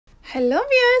Hello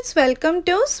viewers, welcome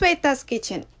to Sweta's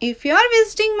Kitchen. If you are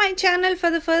visiting my channel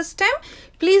for the first time,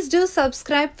 please do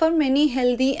subscribe for many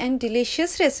healthy and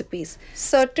delicious recipes.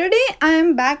 So today I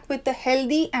am back with a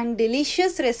healthy and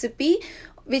delicious recipe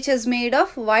which is made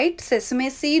of white sesame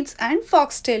seeds and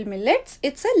foxtail millets.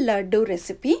 It's a laddu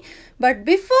recipe. But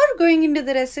before going into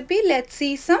the recipe, let's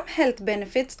see some health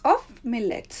benefits of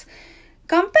millets.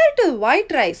 Compared to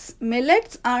white rice,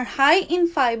 millets are high in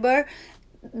fiber.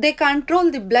 They control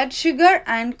the blood sugar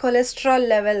and cholesterol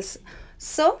levels.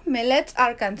 So millets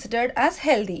are considered as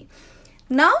healthy.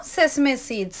 Now sesame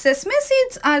seeds. Sesame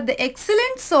seeds are the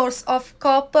excellent source of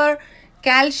copper,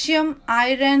 calcium,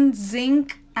 iron,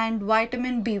 zinc and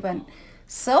vitamin B1.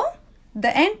 So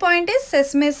the end point is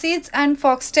sesame seeds and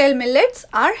foxtail millets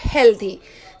are healthy.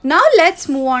 Now let's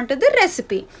move on to the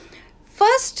recipe.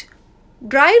 First,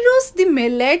 dry roast the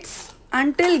millets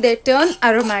until they turn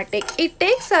aromatic. It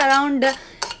takes around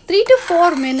 3 to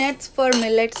 4 minutes for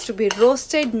millets to be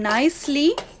roasted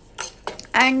nicely,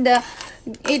 and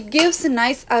it gives a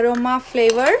nice aroma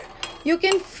flavor. You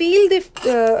can feel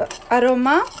the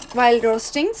aroma while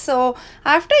roasting. So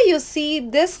after you see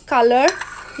this color,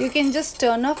 you can just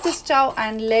turn off the stove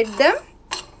and let them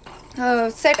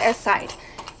set aside.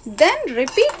 Then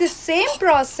repeat the same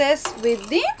process with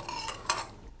the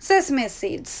sesame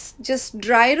seeds. Just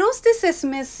dry roast the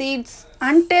sesame seeds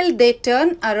until they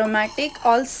turn aromatic.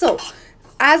 Also,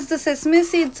 as the sesame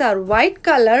seeds are white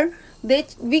color,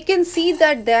 we can see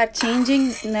that they are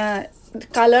changing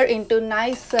color into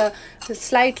nice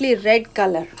slightly red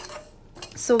color.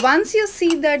 So once you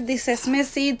see that the sesame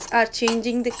seeds are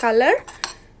changing the color,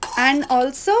 and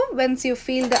also once you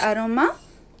feel the aroma,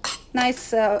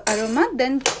 nice aroma,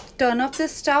 then turn off the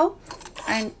stove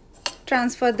and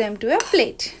transfer them to a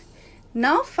plate.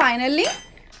 Now finally,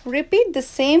 repeat the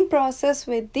same process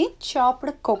with the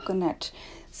chopped coconut.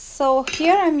 So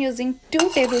here I am using 2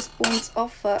 tablespoons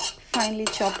of finely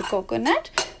chopped coconut.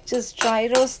 Just dry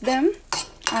roast them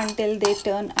until they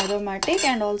turn aromatic,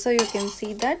 and also you can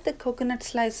see that the coconut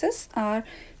slices are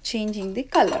changing the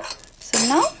color. So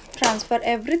now transfer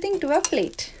everything to a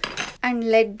plate and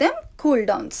let them cool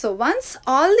down. So once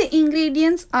all the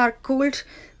ingredients are cooled,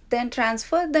 then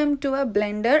transfer them to a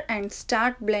blender and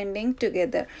start blending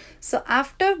together. So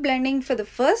after blending for the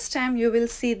first time, you will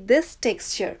see this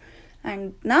texture.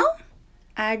 And now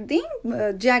add the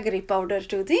jaggery powder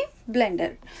to the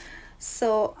blender.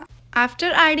 So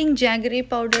after adding jaggery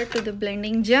powder to the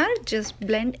blending jar, just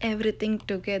blend everything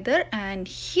together. And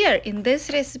here in this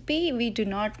recipe, we do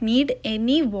not need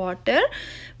any water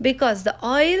because the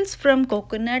oils from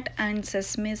coconut and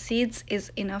sesame seeds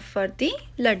is enough for the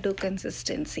laddu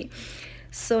consistency.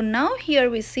 So now here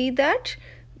we see that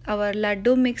our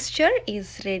laddu mixture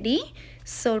is ready.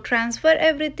 So transfer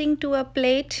everything to a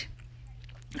plate,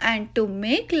 and to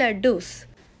make laddus,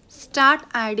 start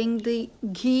adding the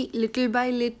ghee little by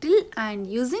little, and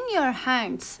using your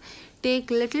hands, take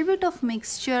little bit of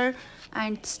mixture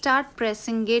and start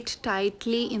pressing it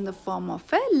tightly in the form of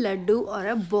a laddu or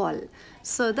a ball.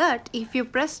 So that if you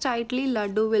press tightly,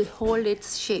 laddu will hold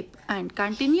its shape, and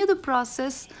continue the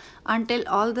process until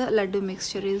all the laddu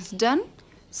mixture is done.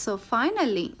 So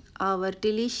finally, our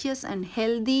delicious and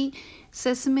healthy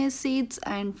sesame seeds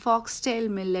and foxtail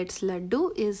millets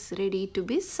laddu is ready to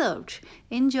be served.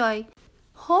 Enjoy.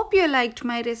 Hope you liked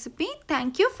my recipe.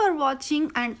 Thank you for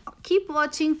watching, and keep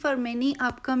watching for many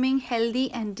upcoming healthy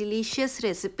and delicious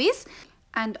recipes.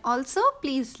 And also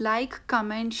please like,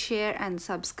 comment, share and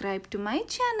subscribe to my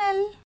channel.